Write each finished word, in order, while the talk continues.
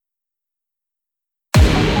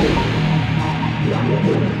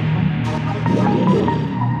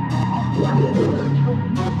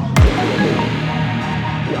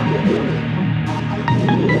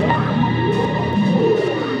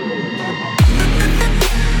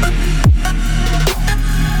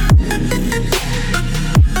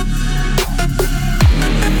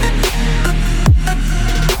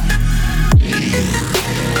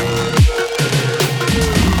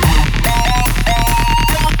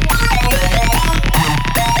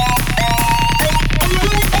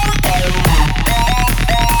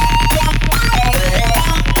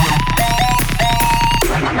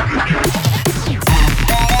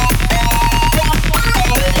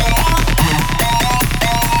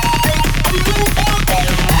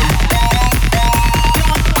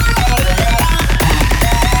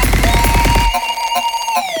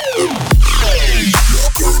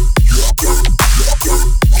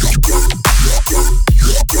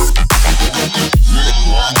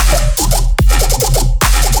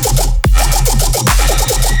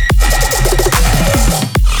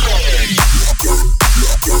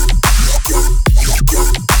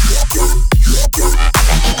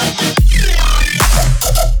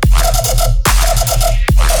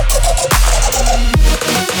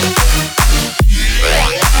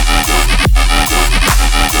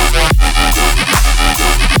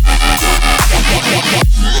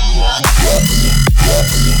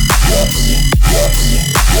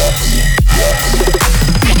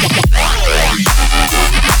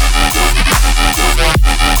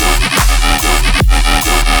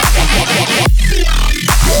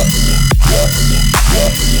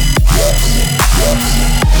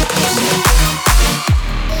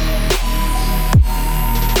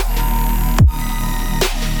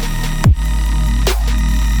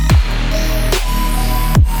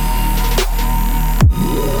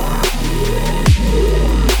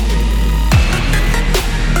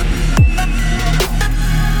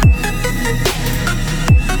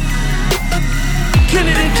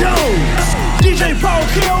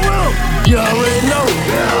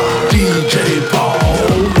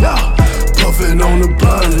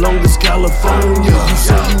California. You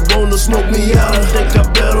say you wanna smoke me out, I think I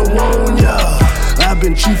better warn ya. I've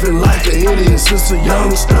been chiefin' like an Indian since a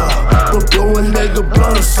youngster. Been blowing nigga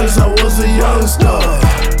blunts since I was a youngster.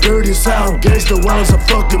 Dirty South gangster, I was a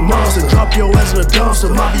fucking monster. Drop your ass in a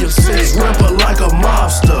dumpster, Mafia 6 rapper like a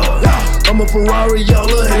mobster. I'm a Ferrari, y'all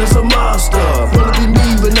little haters a monster. Wanna be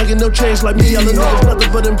me, but not get no change like me. All the niggas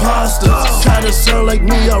nothing but imposters. Try to sound like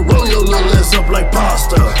me, I'll roll your little ass up like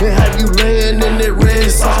pasta. And have you laying in that red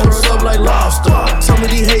sauce up like lobster. Some of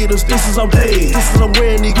these haters, this is I'm paid. This is I'm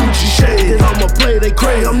wearing these Gucci shades. And I'ma play they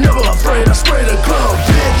crazy, I'm never afraid. I spray the club,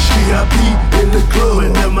 bitch. VIP in the club,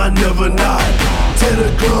 and them I never not. Tear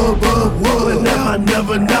the club up, whoa, and them I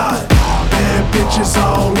never not. Bad bitches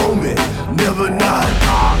all on me, never not.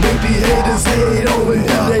 Make these haters hate on me,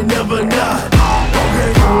 they never not.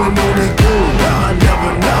 Okay, going on they good, nah, I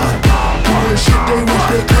never not. Doing shit they wish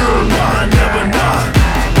they could, nah, I never not.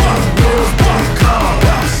 Bills, big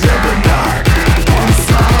cars, never not. I'm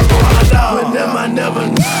sorry, with them I never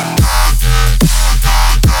not.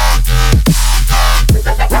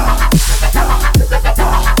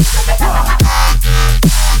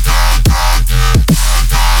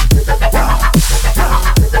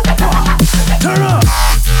 Turn up!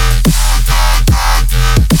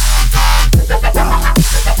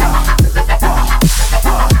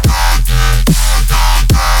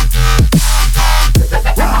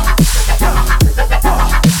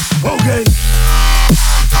 Okay.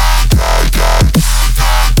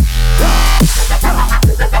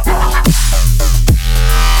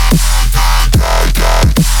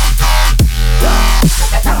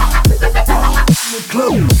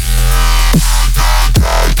 Clue.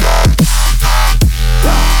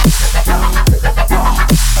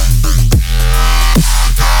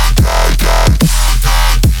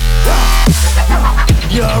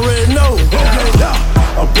 You already know, okay.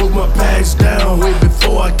 I broke my bags down way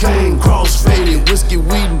before I came. Cross-faded, whiskey,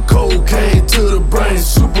 weed, and cocaine to the brain,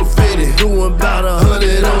 super faded. Doing about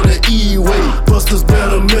 100 on the E-way. Busters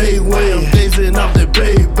better make way. I'm dazing off the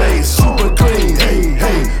bay, super clean. Hey,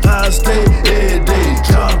 hey, I stay every day.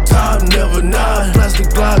 Drop top, never not. Plastic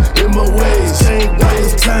Glock in my waist. Ain't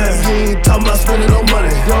waste time. He ain't talking about spending no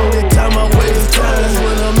money. The only time I waste time is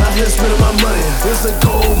when I'm out here spending my money. It's a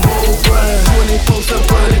gold mode grind. 24/7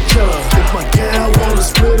 running killer. If my gal wanna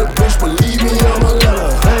split a bitch, believe me, I'm a letter.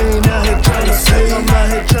 I ain't out here trying to say, I'm out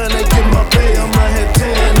here trying to get my pay. I'm out here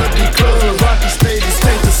tearing up the club. Rocky stages,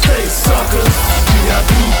 state to state, suckers.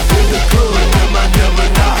 VIP in the club, them I never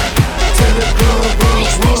not. Tell the club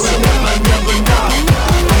rules, rolling, them I never not.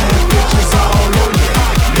 Bad bitches all on me,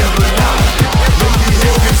 never not. Make these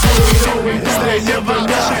haters hate on me, they never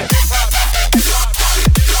not.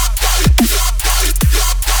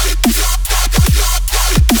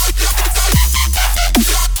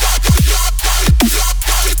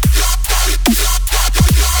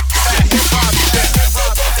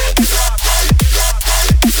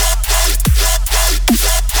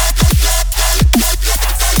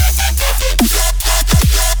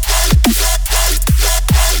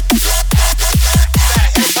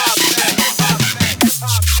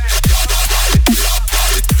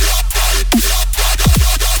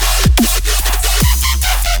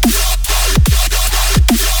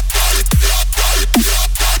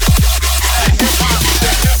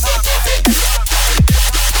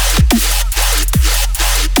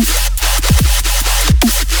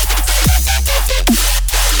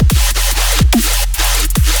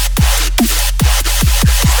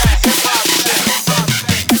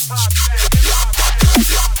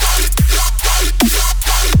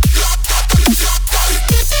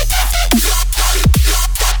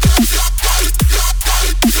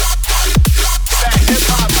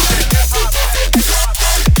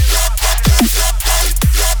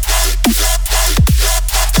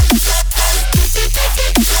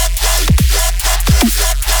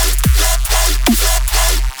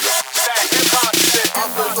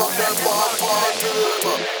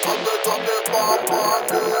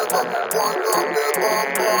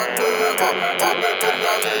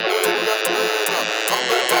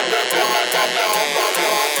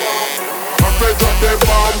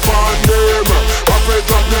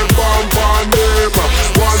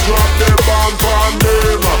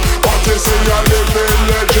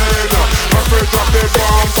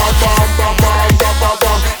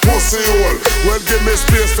 Well, give me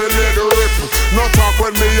space to let it rip. No talk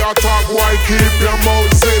when me a talk, why keep your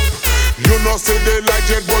mouth zip? You know say they like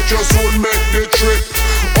it, but you soon make the trip.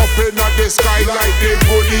 Up in the sky like the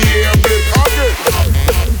goodie air bit.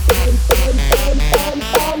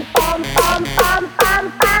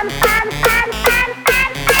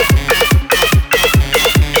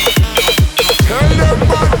 Tell them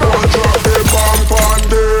man, don't drop it.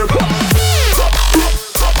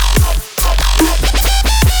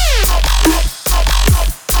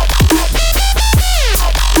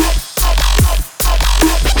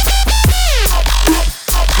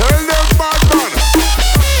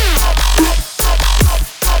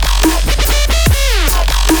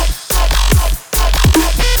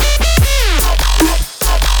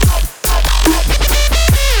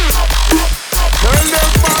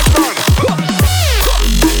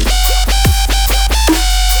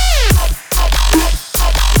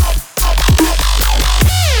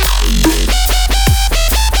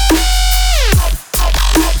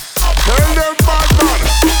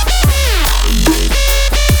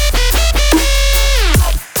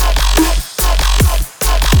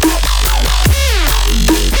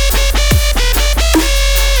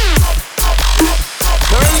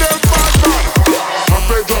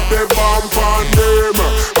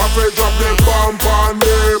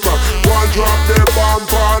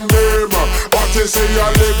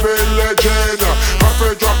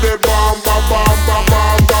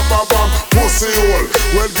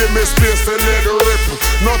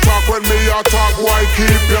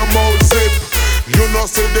 keep your mouth zip. You know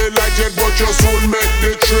see the legend, but you soon make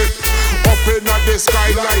the trip. Up in the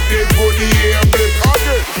sky like the goodie air blip.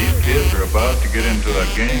 Okay. These kids are about to get into a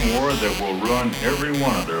gang war that will ruin every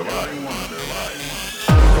one of their lives.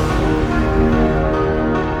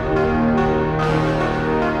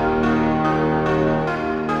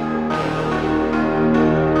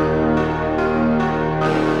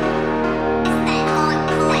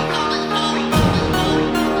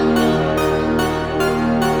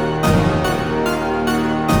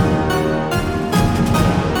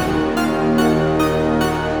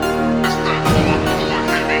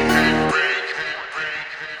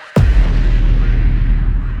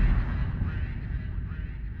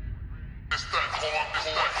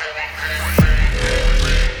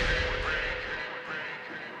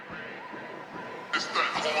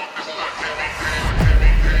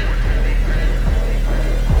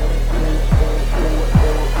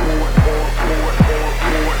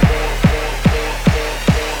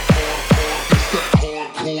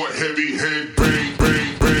 Heavy head bang,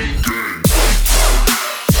 bang, bang, bang.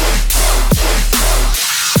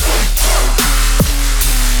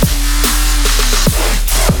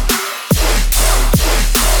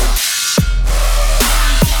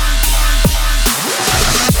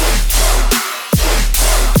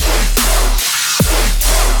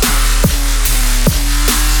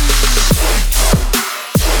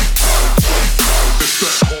 It's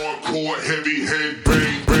that hardcore heavy head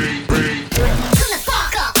bang, bang, bang. Turn the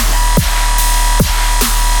fuck up.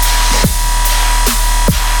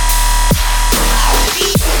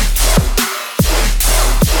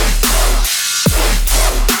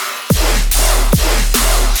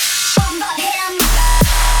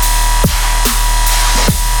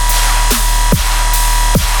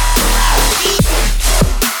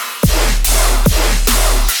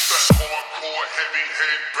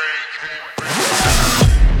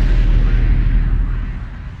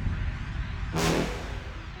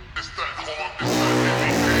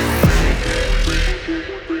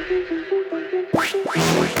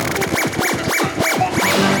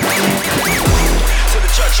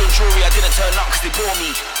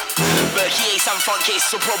 Front case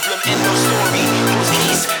is a problem, end of story. Close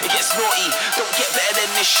case, it gets naughty. Don't get better than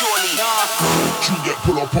this, surely. You get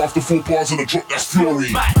pull up off the 4 bars and a drop, that's fury.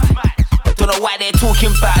 Don't know why they're talking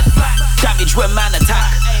bad. Damage when man attack.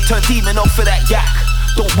 Turn demon off for that yak.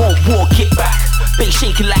 Don't want war, kick back. Base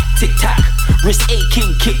shaking like tic tac. Wrist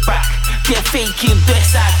aching, kick back. They're faking, they're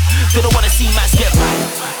sad. They don't wanna see mats get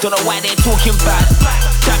back. Don't know why they're talking bad.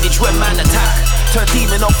 Damage when man attack. Turn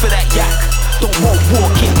demon off for that yak. Don't want war,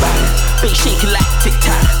 kick back. Base shaking like tic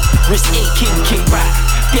tac. Wrist aching, kick back.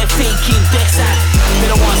 They're faking, they're sad. They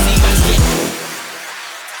don't wanna see mats get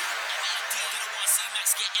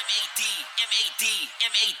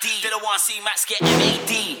MAD. They don't wanna see Max get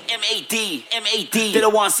MAD. They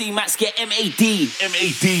don't wanna see Max get MAD.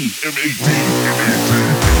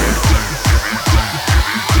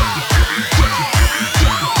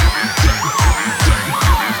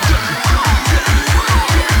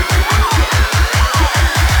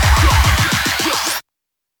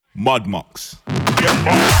 Mud Mox.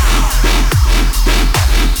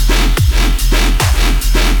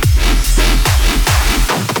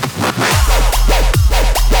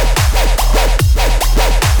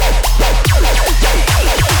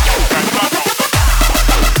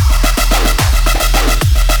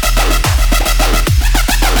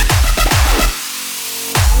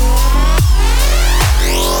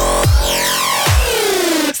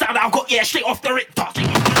 Sound I've got, yeah, straight off the rip.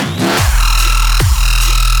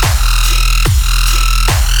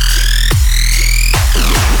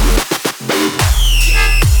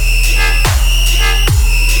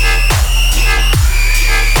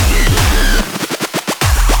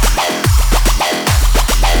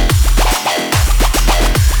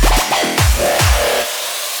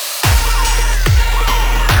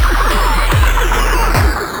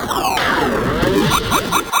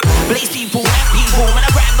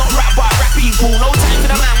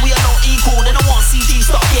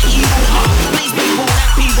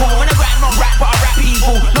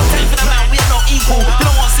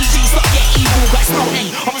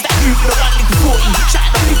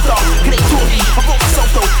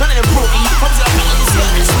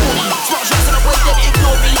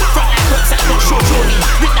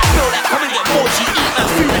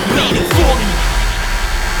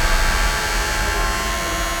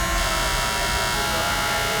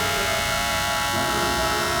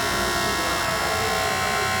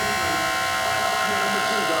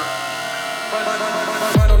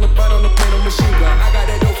 Machine gun. I got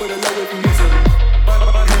that dope for the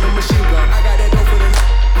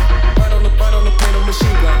right on the plane on machine gun.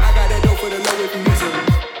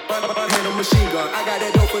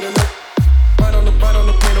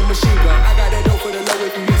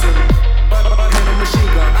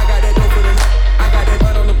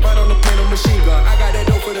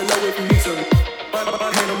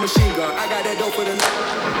 handle machine gun. I got that dope for the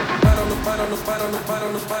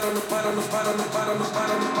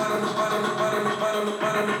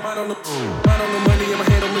money in my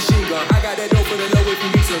handle machine gun. I got that dope for the low if you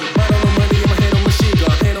need some. Money in my handle machine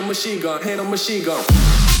gun. Handle machine gun. Handle machine gun.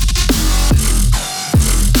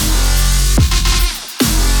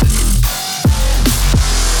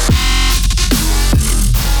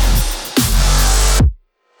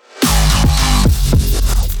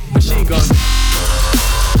 Machine gun.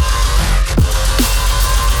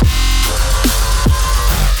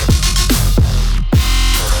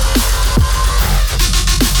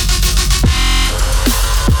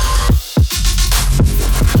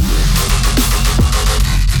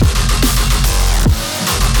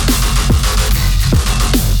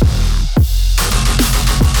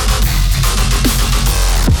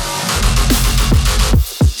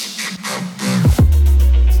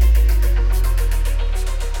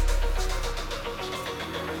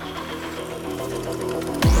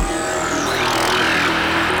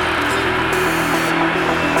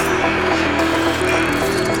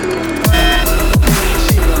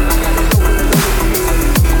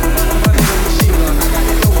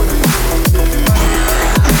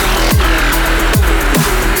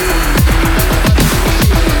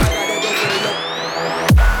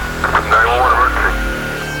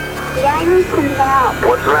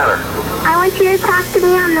 What's the matter? I want you to talk to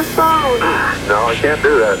me on the phone. No, I can't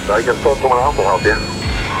do that. I can phone someone else to help you.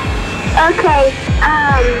 Okay,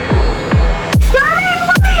 Johnny,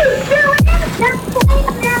 what are you doing? Just playing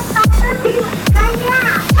on that phone right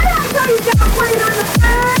now. What did I tell you about playing on the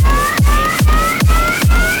phone?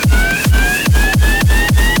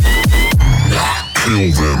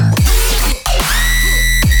 Kill them.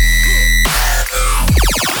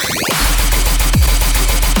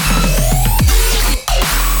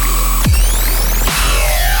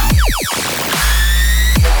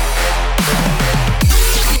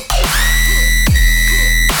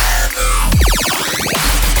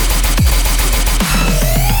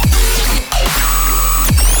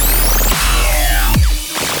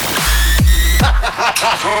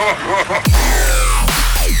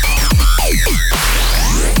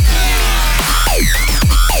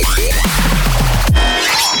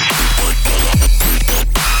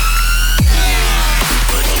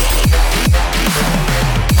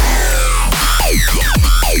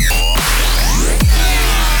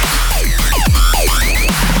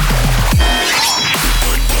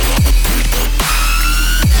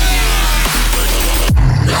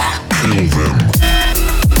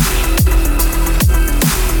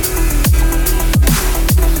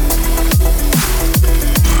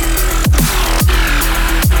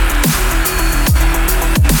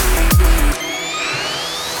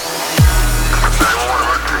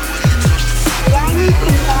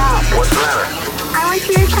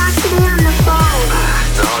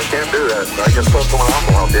 I can phone someone else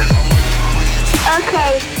to help you.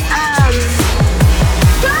 Okay,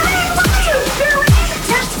 Johnny, what are you doing?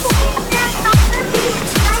 Just playing on that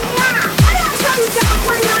phone right now. What did I tell you about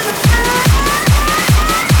playing on the phone?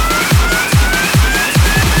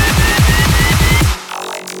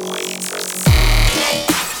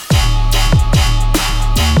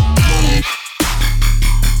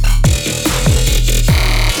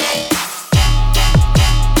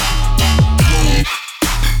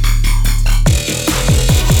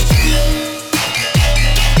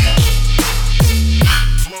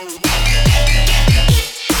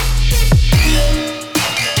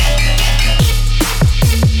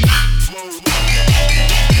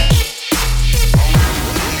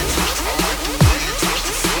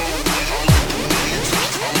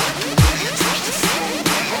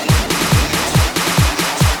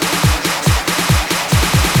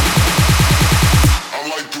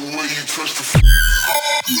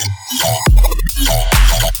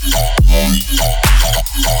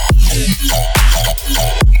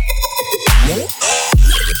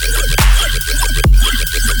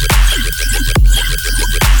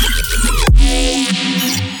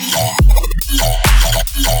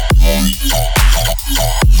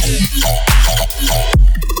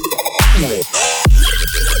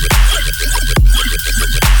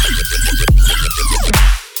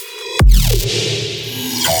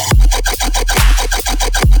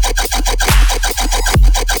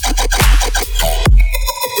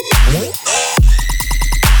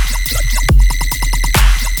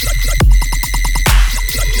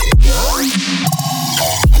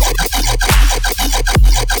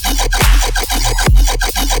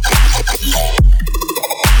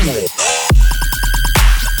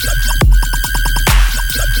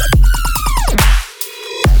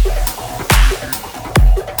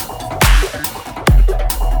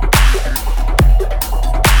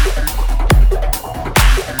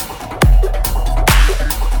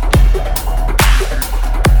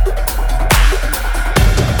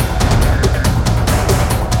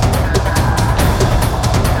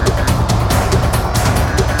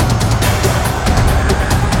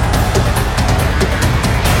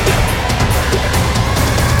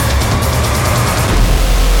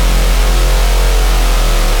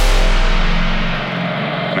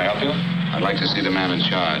 I'd like to see the man in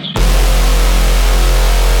charge.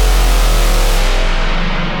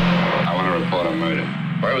 I want to report a murder.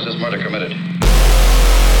 Where was this murder committed?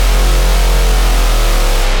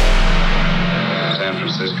 San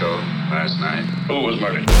Francisco, last night. Who was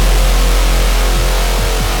murdered?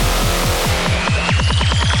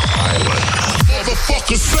 I was.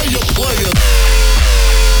 Motherfucker, say your prayer.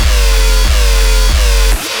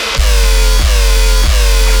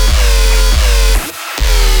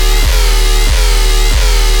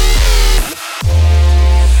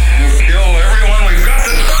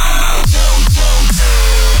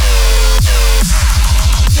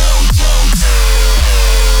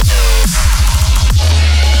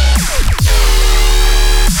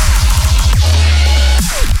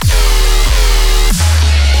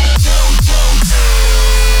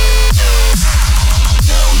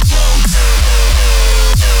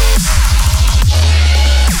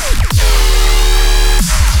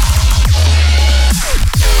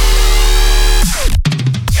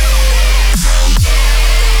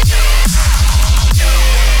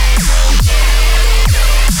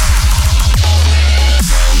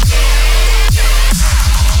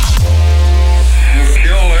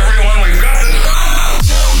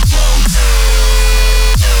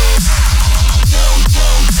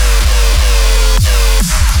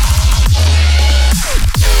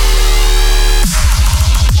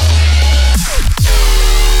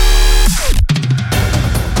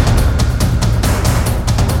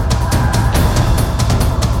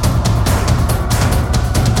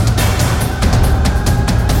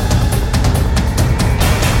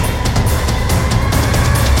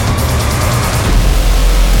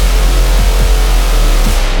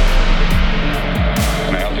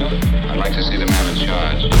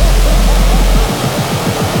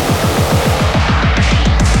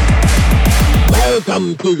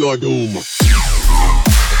 Welcome to your doom.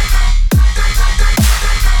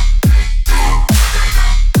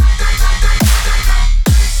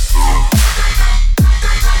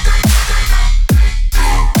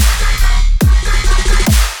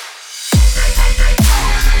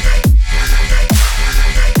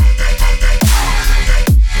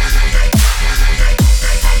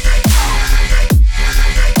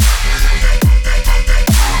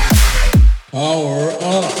 Power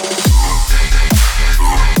up.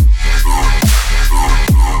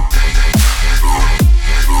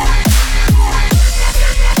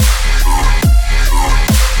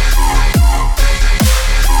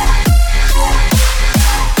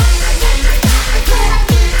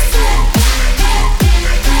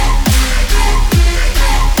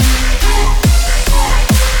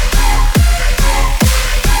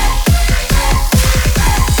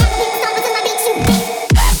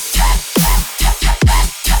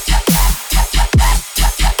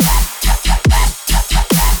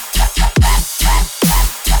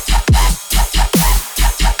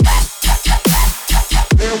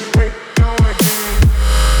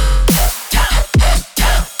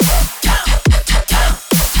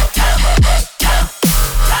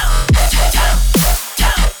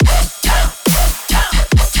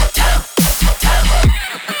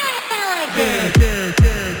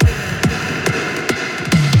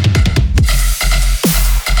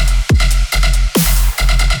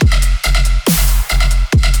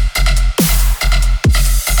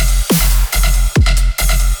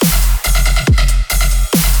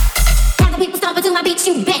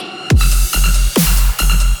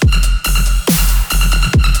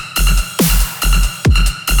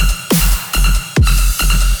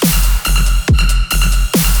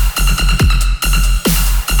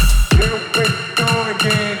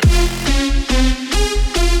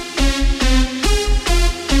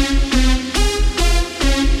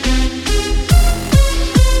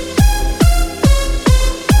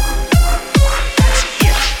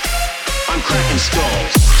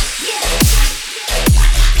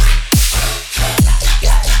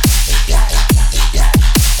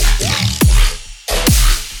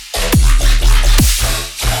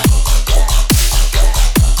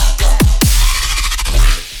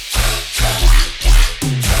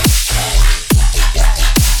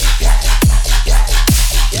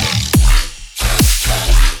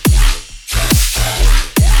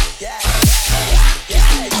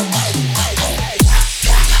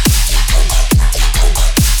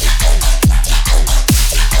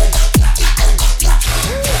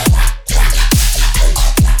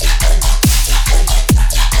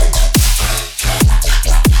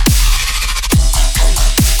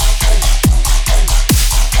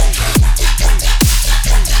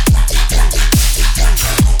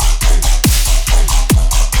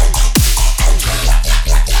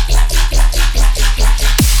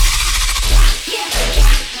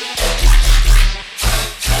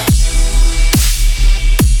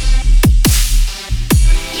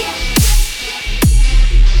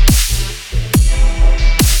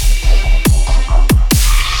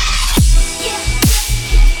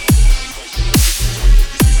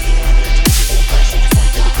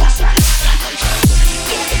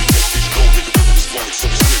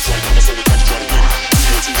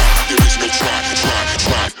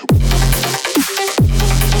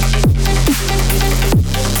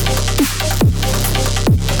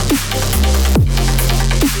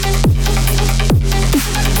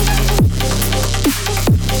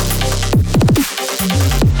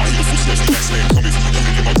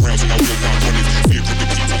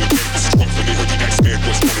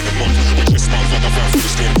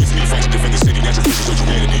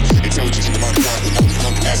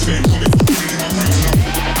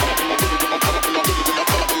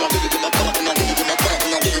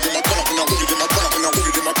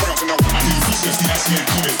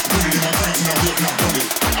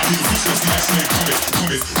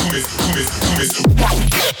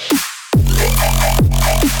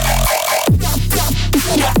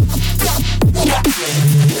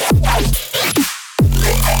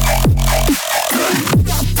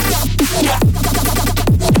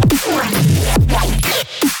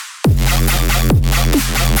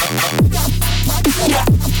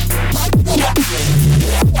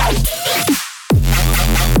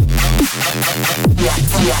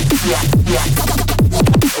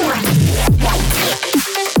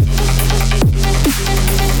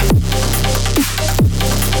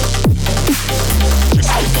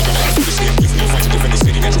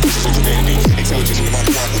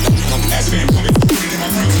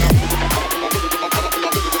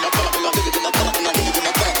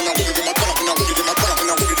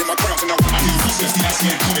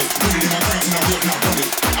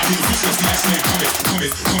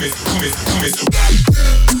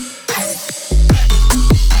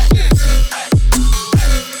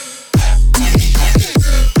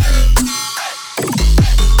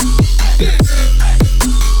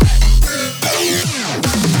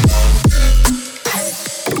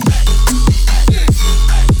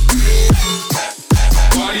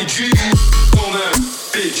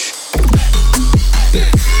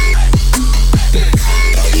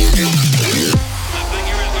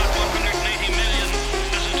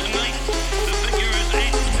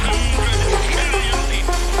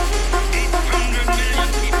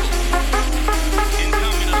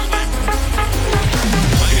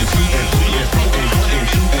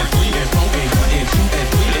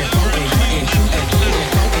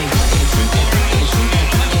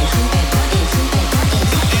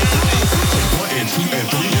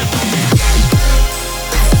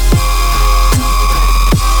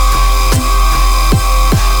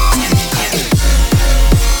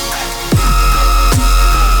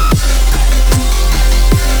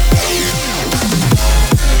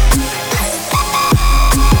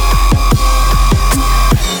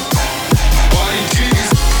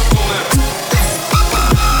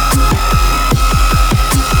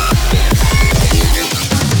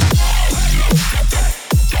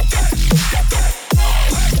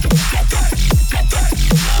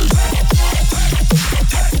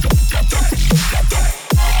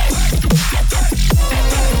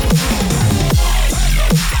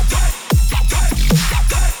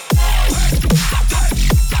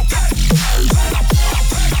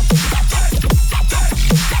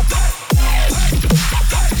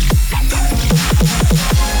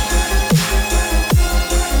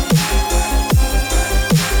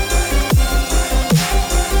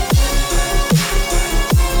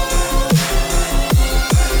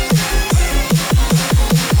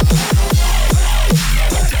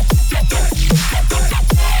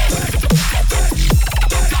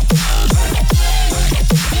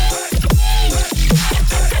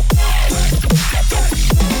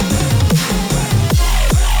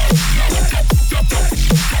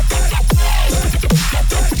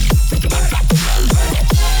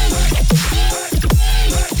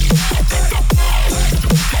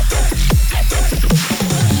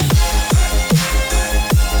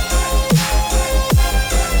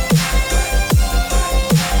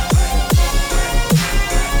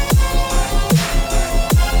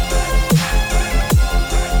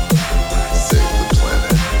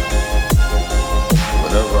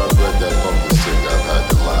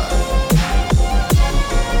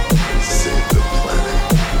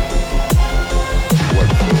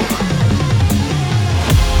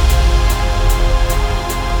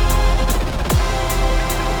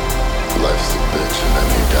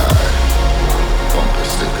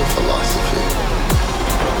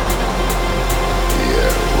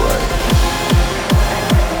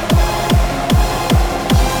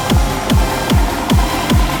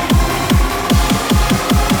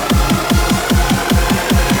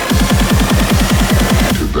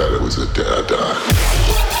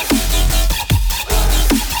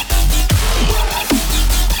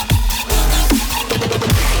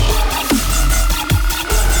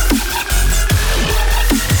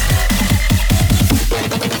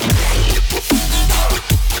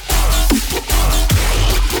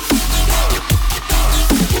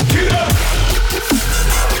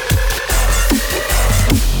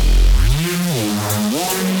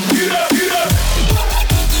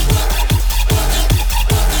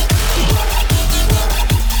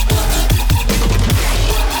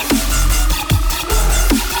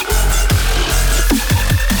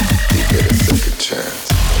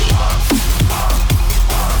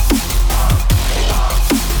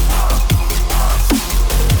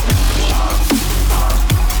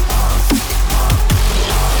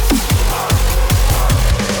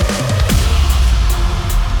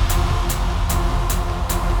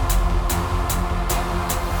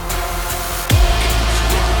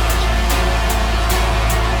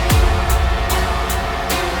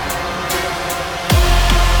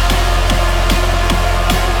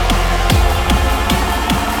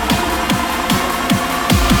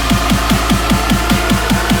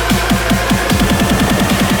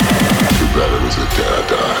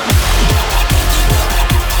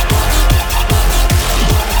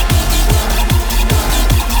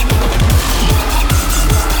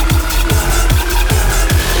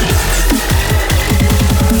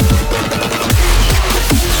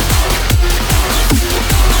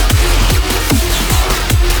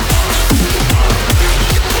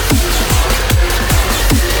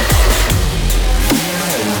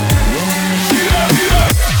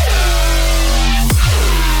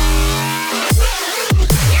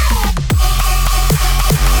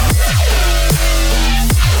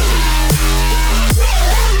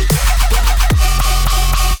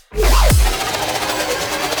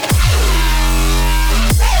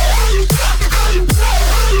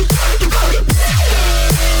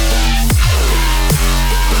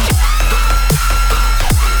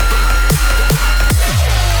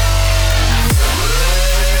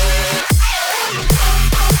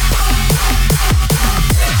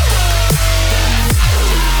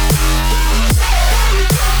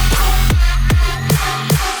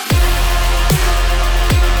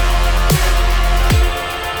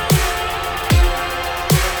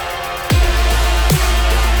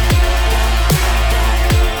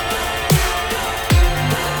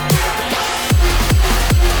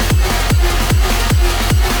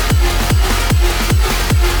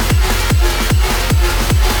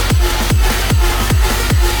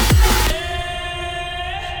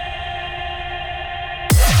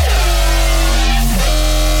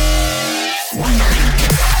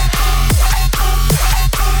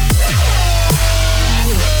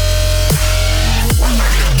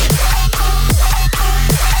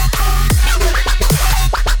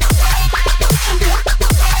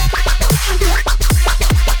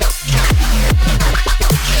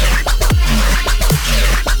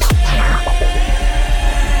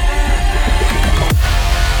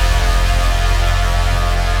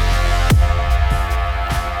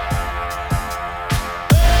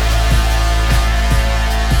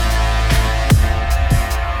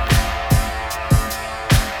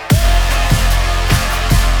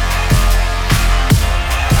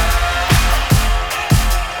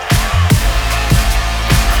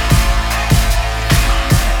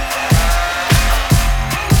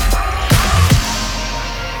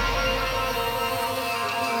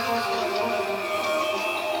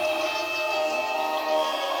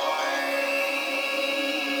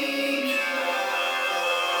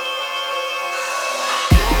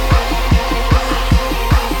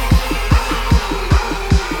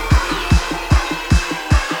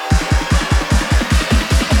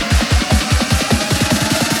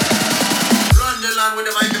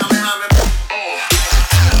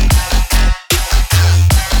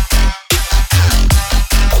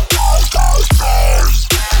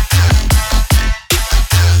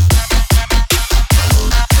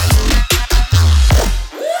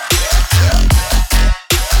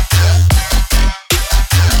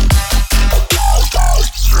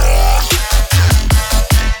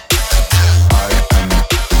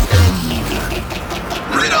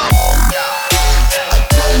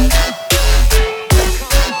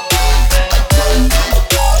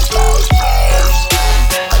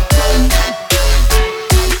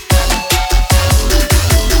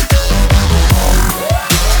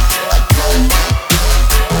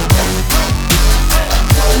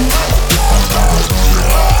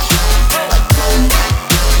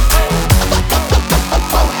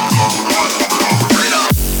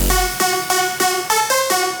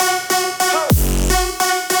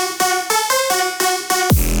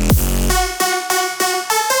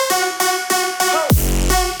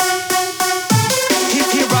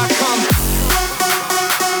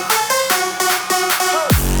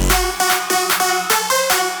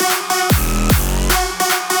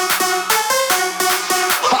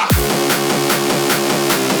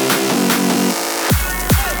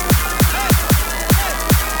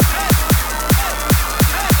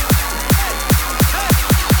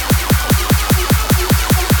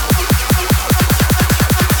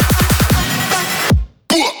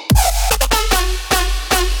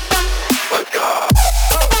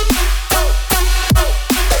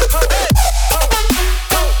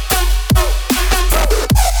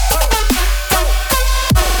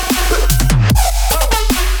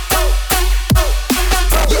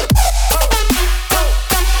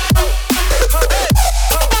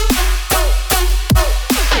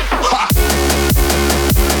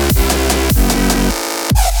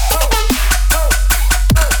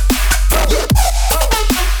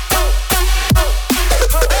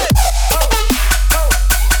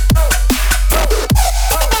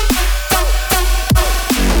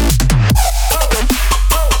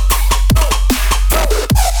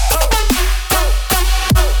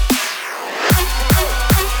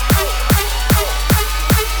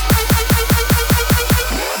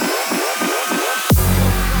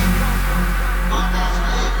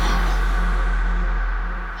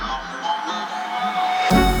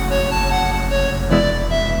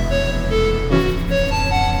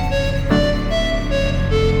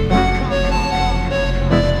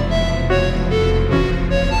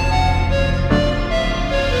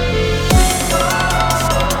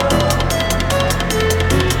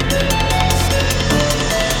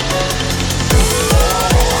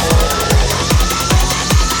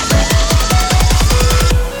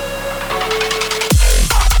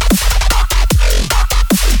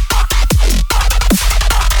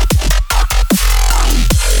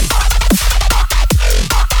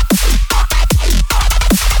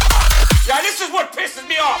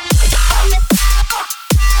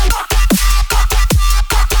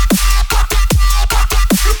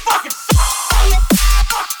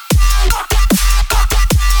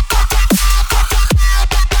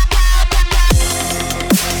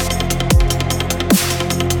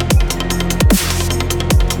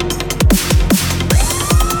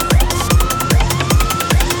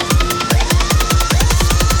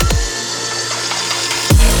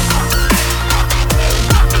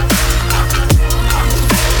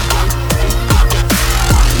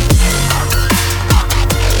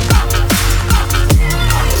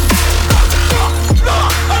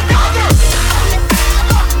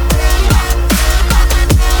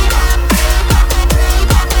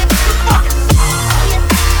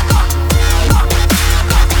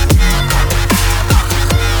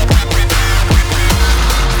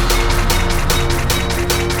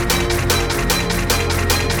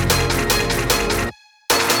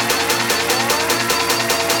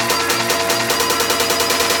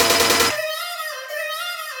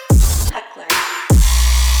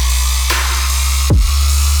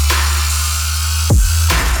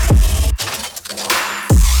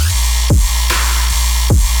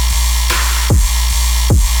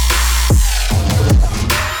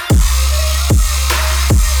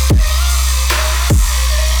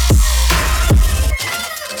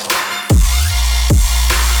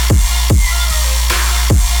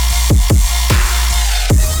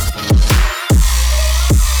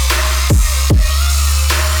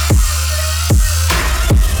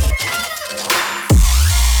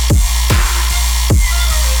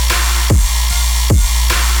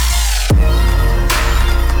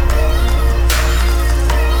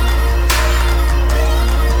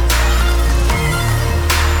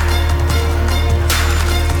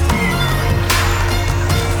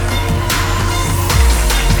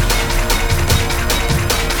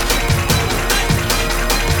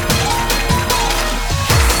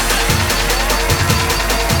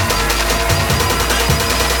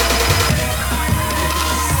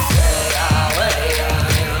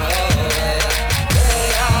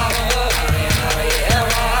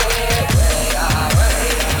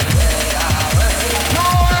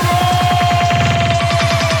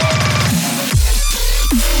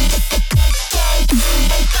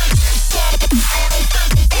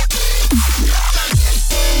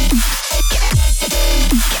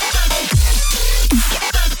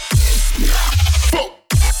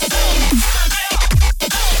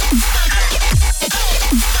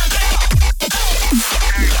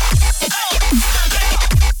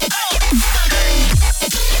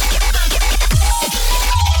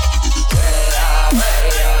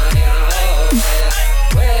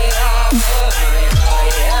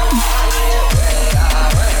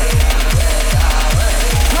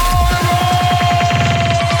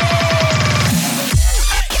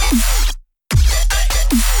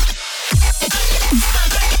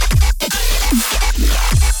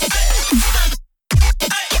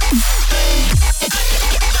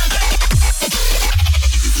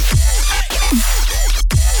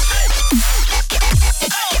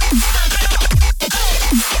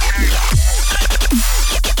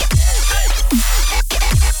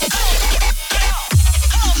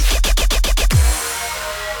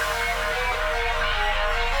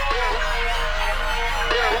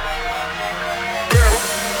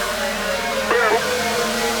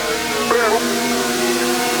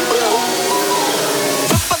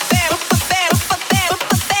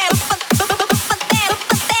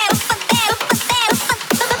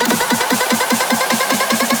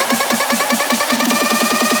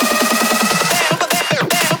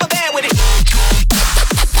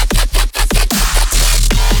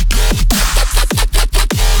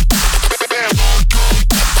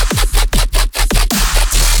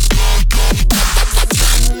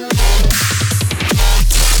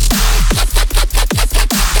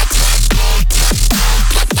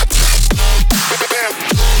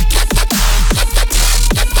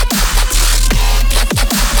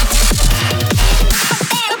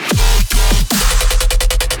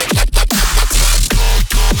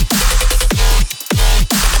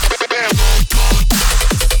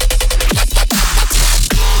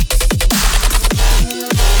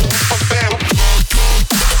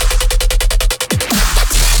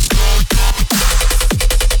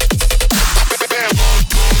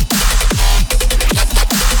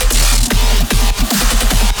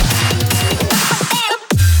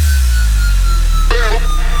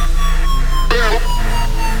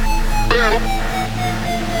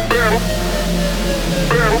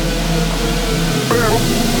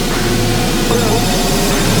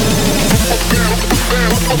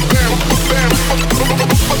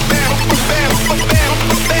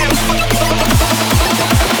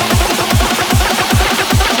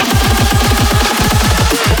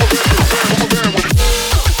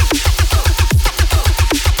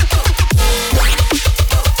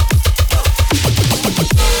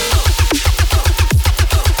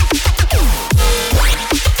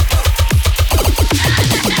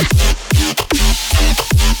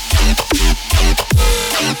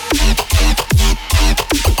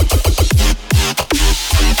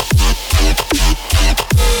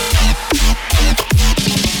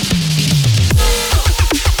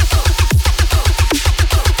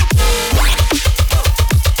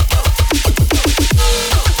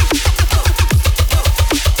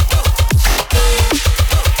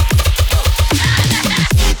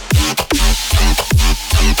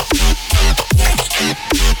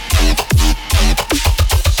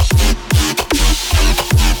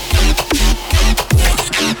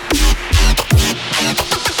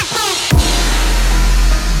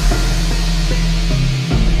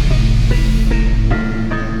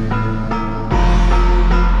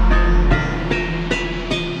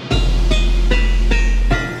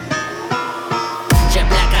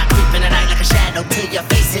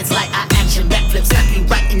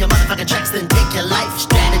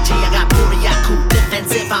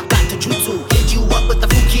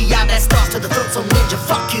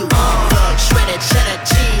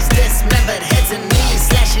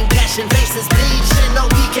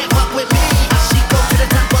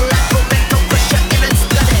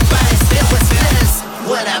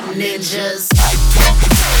 ninjas.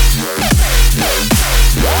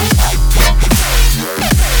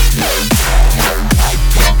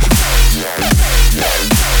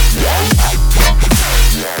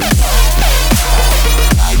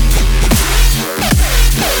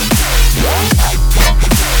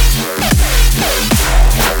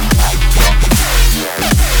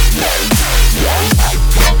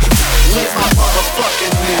 Where's my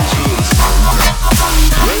motherfucking ninjas?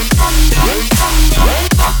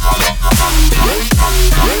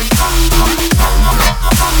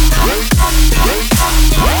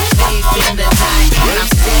 Deep in the night, and I'm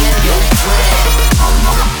still in your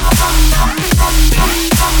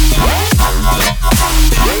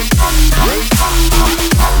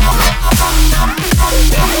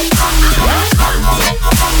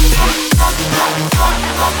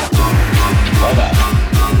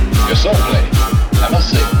Your swordplay, I must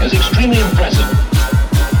say, is extremely impressive.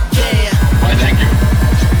 yeah. Why, thank you.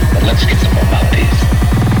 But let's get some formalities.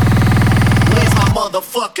 Where's my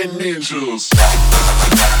motherfucking ninjas?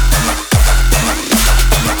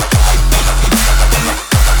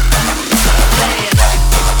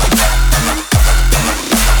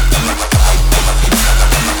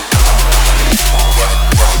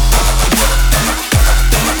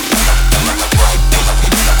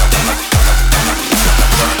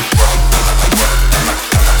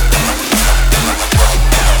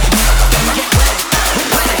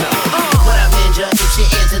 What up, ninja? If she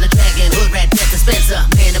into the dragon, hood rat, death dispenser.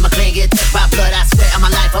 Man in my clan, get touched by blood. I swear on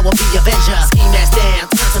my life, I will be avenger. Scheme that's down,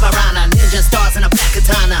 turn to Varana. Ninja stars in a black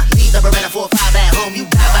katana. Leave the Beretta 4-5 at home. You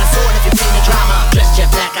die by the sword if you bring the drama. Dress jet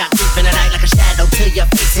black, I creep in the night like a shadow till your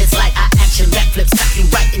face hits light. I action backflips, knock you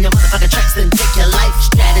right in your motherfucking tracks, then take your life.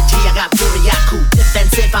 Strategy, I got Buriaku.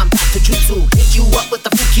 Defensive, I'm back to jutsu. Hit you up with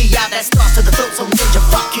the Fukiya that starts to the throat, so ninja,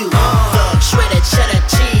 fuck you. Thug, shredded, cheddar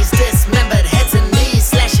cheese, dismembered heads and knees,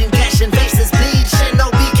 slashing, gashing, faces bleed.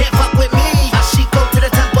 Shinobi can't fuck with me. Ashiko to the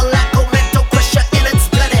temple, I go mental, crush your innards,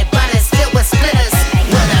 blooded bodies filled with splitters.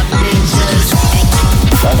 What up, ninjas?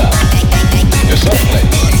 Your swordplay,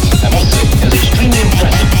 I must say, is extremely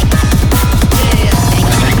impressive. Yeah.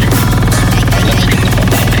 Why, thank you. But let's get some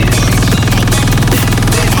formalities.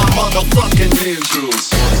 Where's my motherfucking ninjas?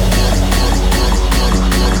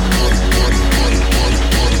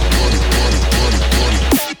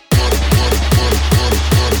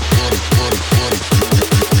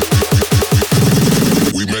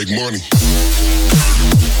 We make money.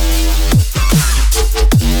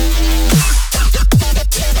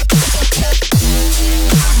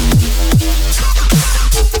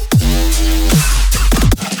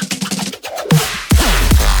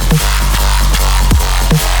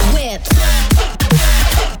 Whip.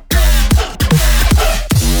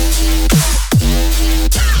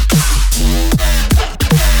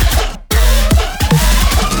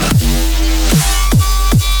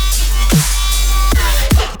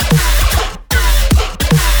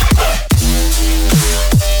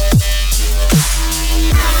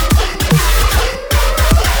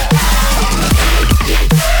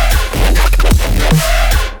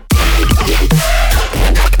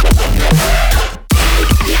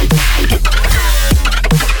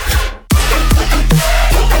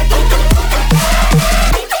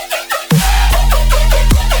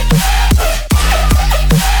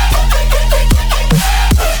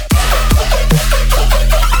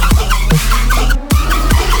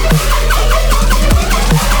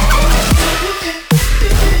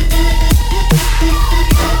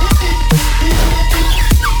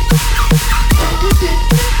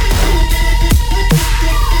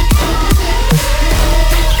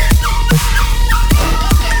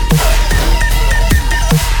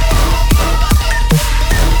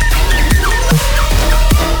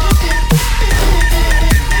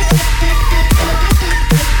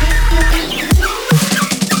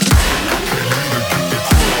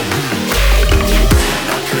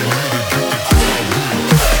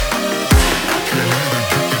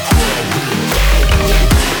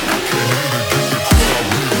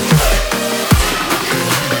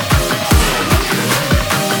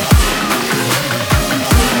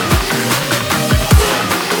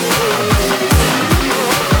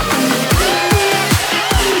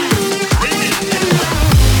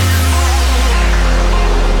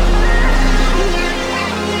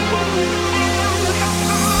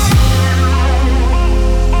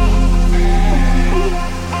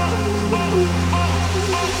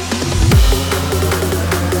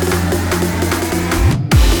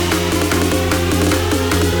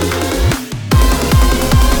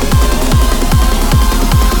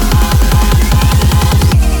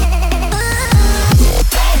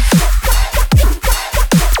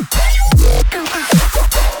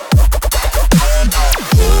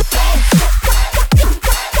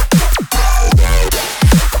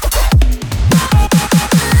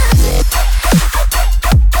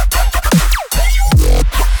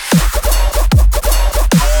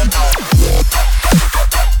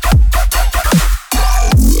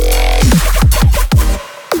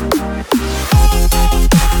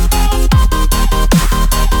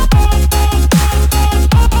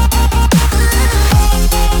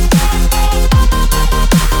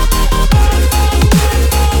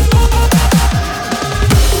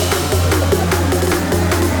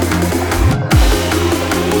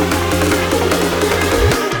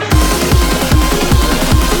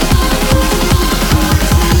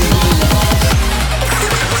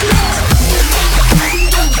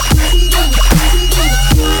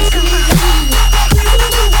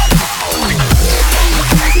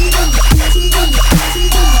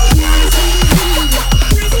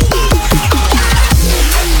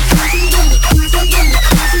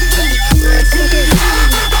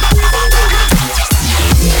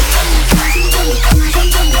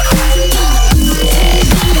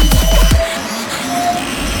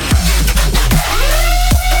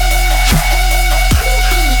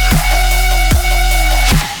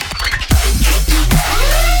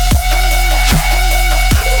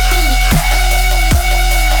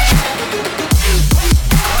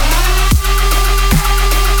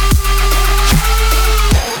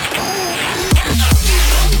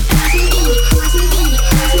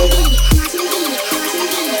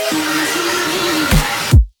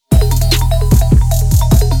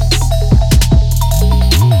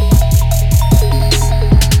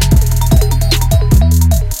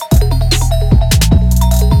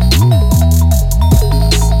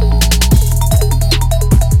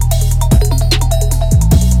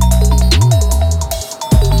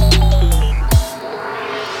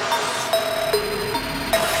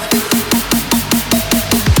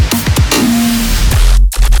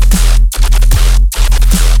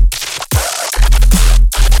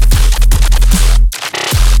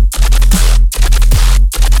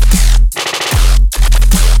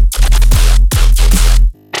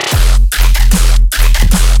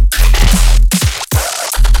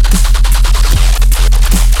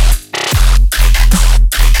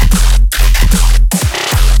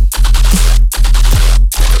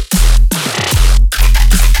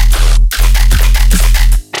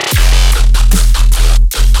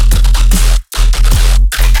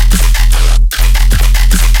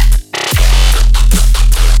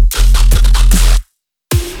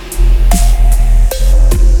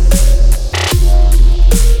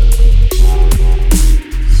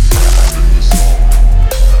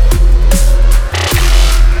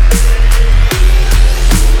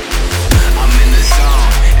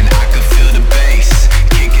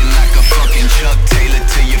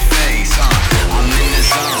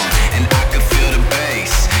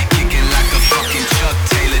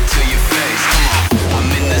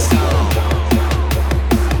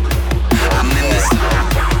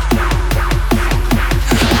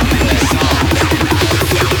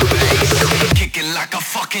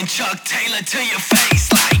 tailored to your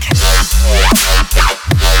face like.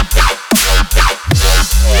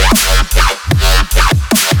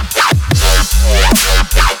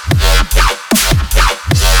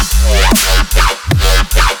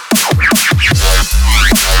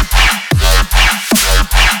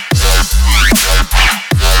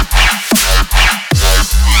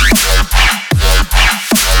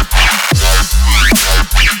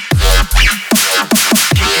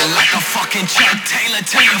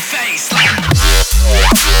 To your face like.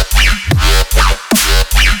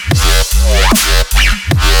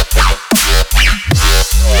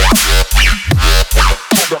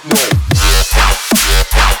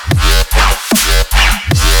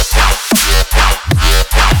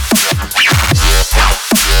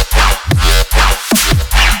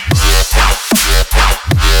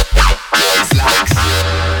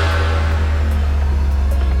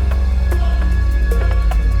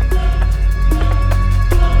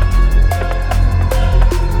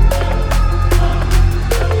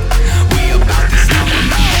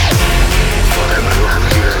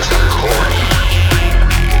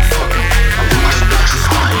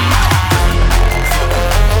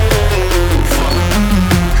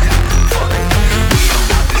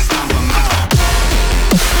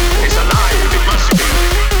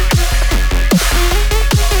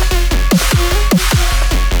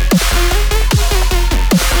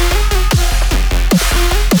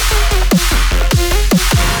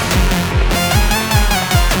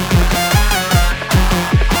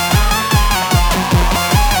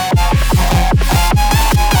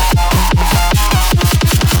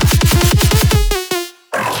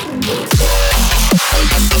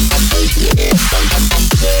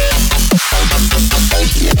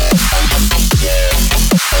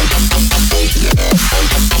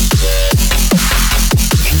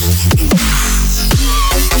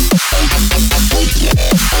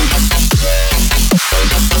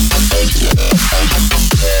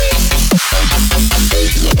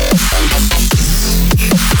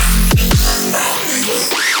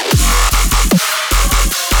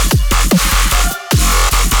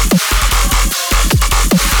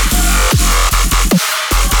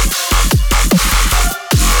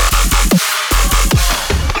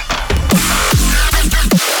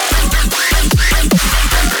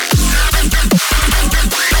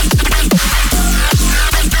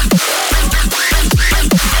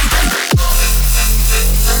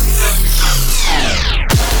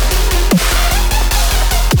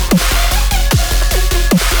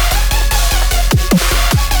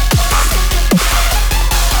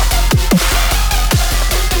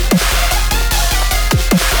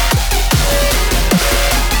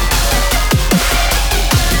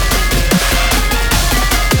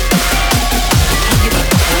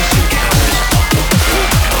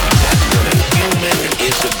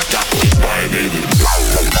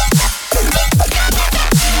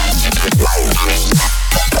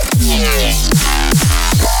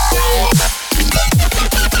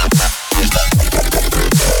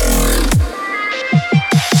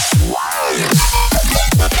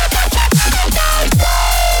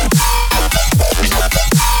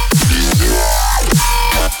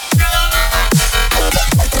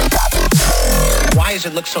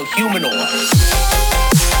 It looks so humanoid.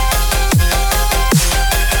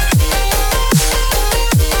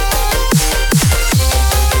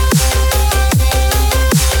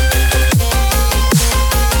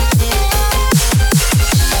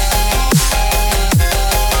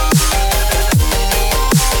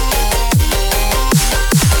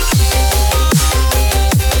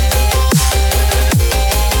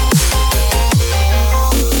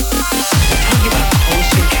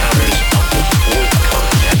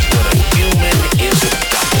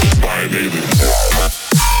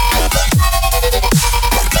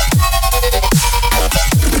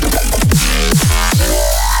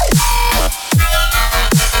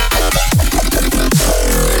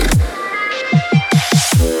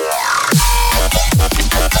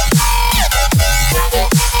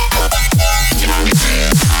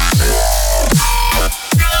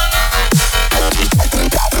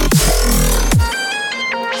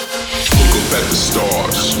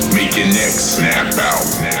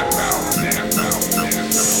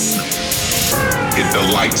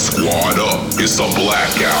 Squad up, it's a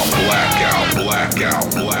blackout, blackout,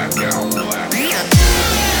 blackout, blackout, blackout.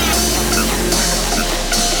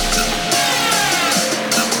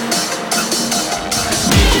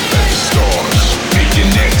 Look up at the stars, make your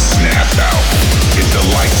neck snap out. Hit the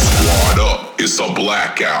light squad up, it's a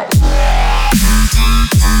blackout.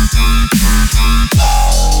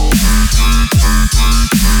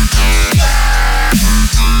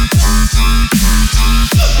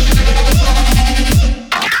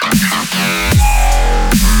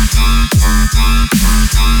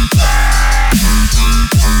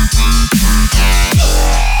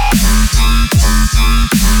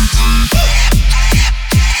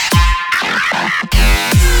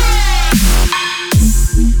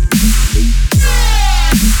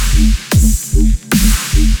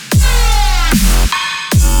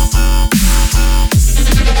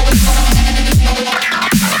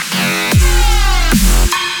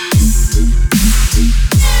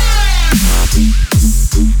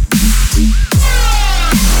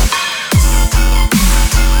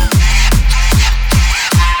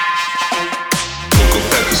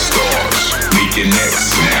 make your neck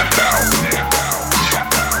snap out.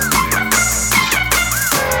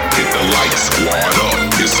 Hit the light squad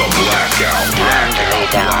up, it's a blackout. Time to lay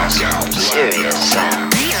down some serious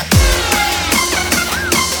sound.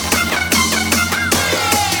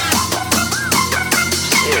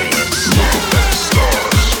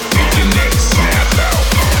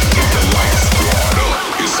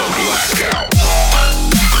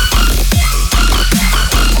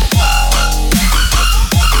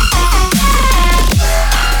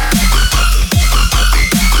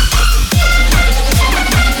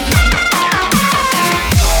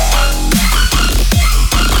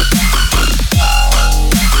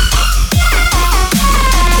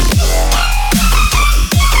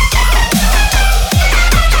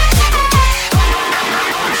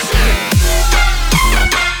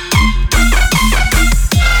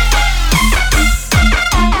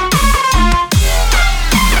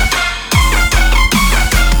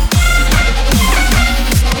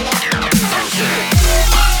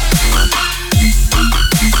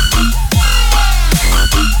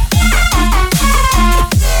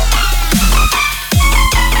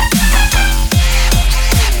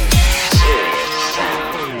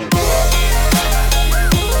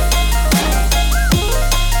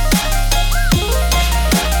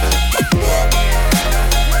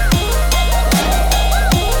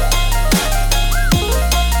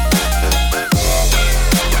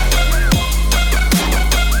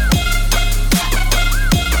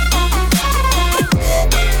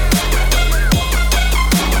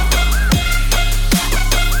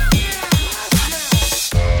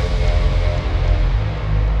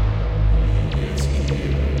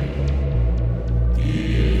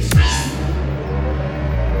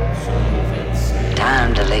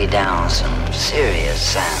 Time to lay down some serious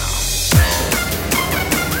sound.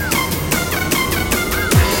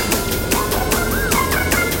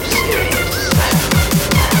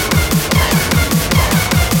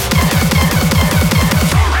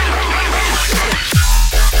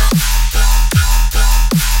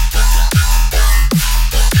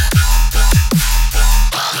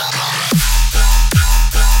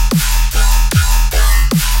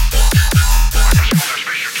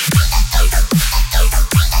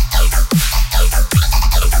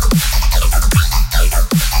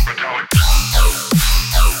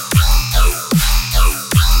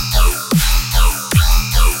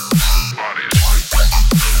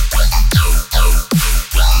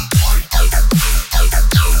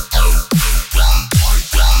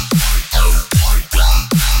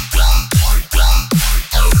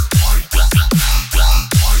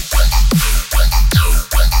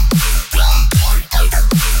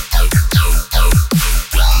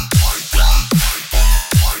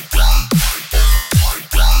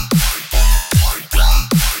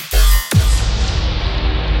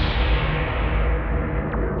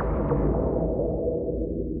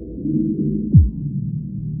 you